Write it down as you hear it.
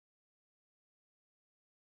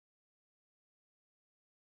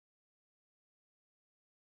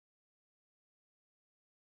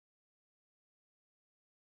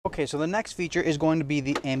Okay, so the next feature is going to be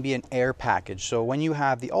the Ambient Air Package. So when you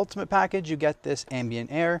have the Ultimate Package, you get this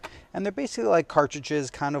Ambient Air, and they're basically like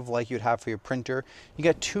cartridges, kind of like you'd have for your printer. You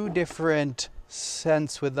get two different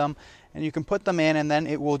scents with them, and you can put them in, and then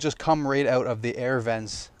it will just come right out of the air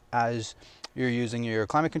vents as you're using your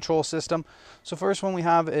climate control system. So first one we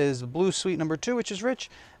have is Blue Suite number 2, which is rich,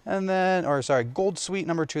 and then, or sorry, Gold Suite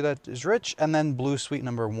number 2, that is rich, and then Blue Suite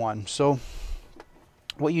number 1. So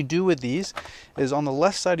what you do with these is on the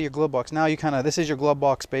left side of your glove box, now you kind of, this is your glove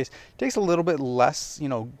box space. It takes a little bit less, you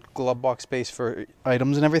know, glove box space for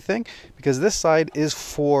items and everything, because this side is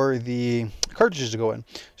for the cartridges to go in.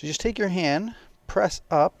 So just take your hand, press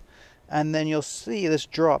up, and then you'll see this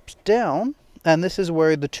drops down, and this is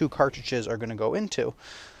where the two cartridges are going to go into.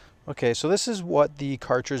 Okay, so this is what the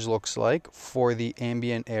cartridge looks like for the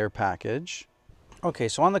Ambient Air Package. Okay,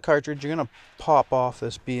 so on the cartridge, you're going to pop off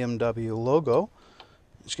this BMW logo.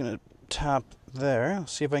 Just going to tap there.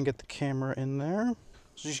 See if I can get the camera in there.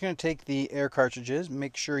 So you're just going to take the air cartridges,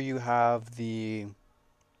 make sure you have the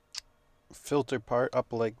filter part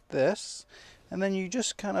up like this, and then you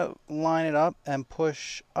just kind of line it up and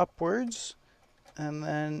push upwards, and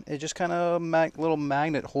then it just kind of, little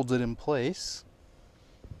magnet holds it in place.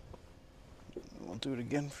 We'll do it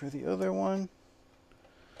again for the other one.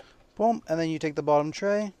 Boom, and then you take the bottom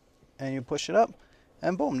tray and you push it up,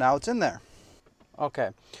 and boom, now it's in there. Okay,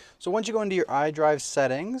 so once you go into your iDrive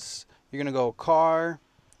settings, you're going to go car,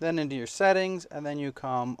 then into your settings, and then you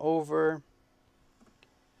come over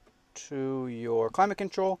to your climate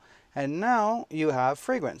control, and now you have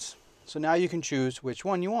fragrance. So now you can choose which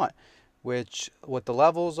one you want, what the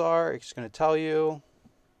levels are. It's going to tell you,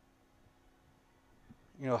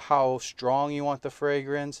 you know, how strong you want the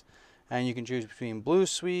fragrance, and you can choose between Blue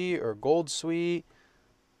Suite or Gold Suite,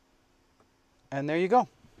 and there you go.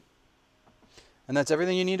 And that's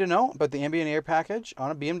everything you need to know about the Ambient Air Package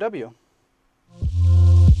on a BMW.